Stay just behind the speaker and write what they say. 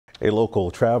A local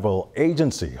travel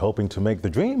agency hoping to make the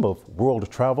dream of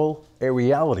world travel a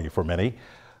reality for many.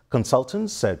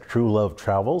 Consultants at True Love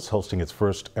Travels hosting its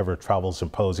first ever travel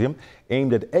symposium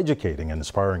aimed at educating and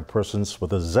inspiring persons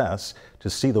with a zest to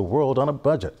see the world on a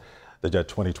budget. The Jet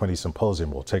 2020 Symposium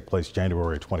will take place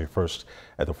January 21st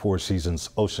at the Four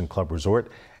Seasons Ocean Club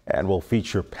Resort and will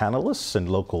feature panelists and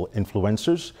local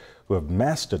influencers who have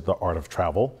mastered the art of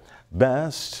travel.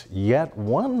 Best yet,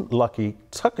 one lucky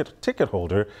ticket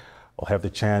holder will have the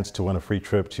chance to win a free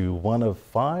trip to one of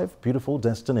 5 beautiful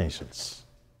destinations.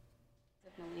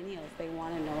 Millennials, they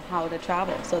want to know how to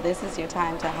travel. So this is your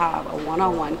time to have a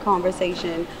one-on-one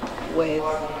conversation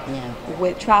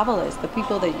with travelers, the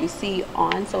people that you see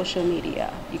on social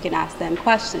media. You can ask them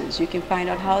questions. You can find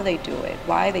out how they do it,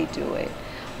 why they do it.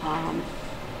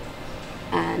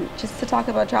 And just to talk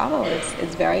about travel,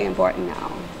 it's very important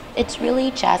now. It's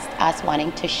really just us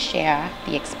wanting to share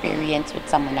the experience with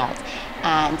someone else.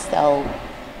 And so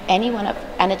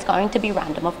and it's going to be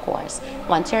random, of course.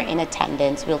 Once you're in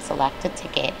attendance, we'll select a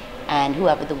ticket, and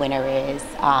whoever the winner is,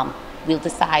 we'll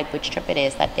decide which trip it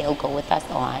is that they'll go with us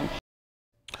on.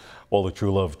 Well, the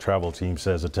True Love travel team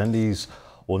says attendees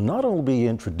will not only be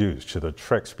introduced to the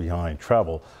tricks behind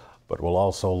travel, but will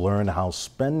also learn how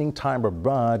spending time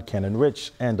abroad can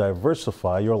enrich and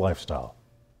diversify your lifestyle.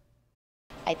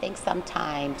 I think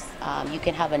sometimes you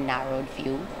can have a narrowed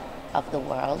view of the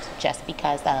world just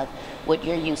because of what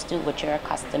you're used to, what you're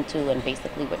accustomed to, and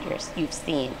basically what you've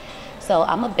seen. So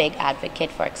I'm a big advocate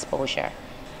for exposure,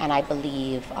 and I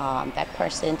believe that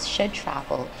persons should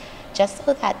travel just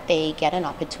so that they get an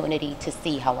opportunity to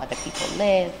see how other people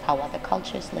live, how other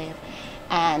cultures live.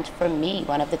 And for me,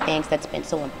 one of the things that's been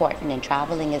so important in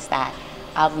traveling is that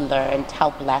I've learned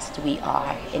how blessed we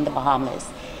are in the Bahamas.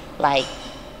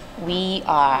 We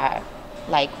have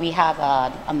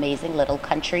an amazing little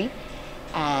country,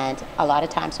 and a lot of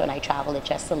times when I travel, it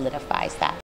just solidifies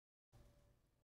that.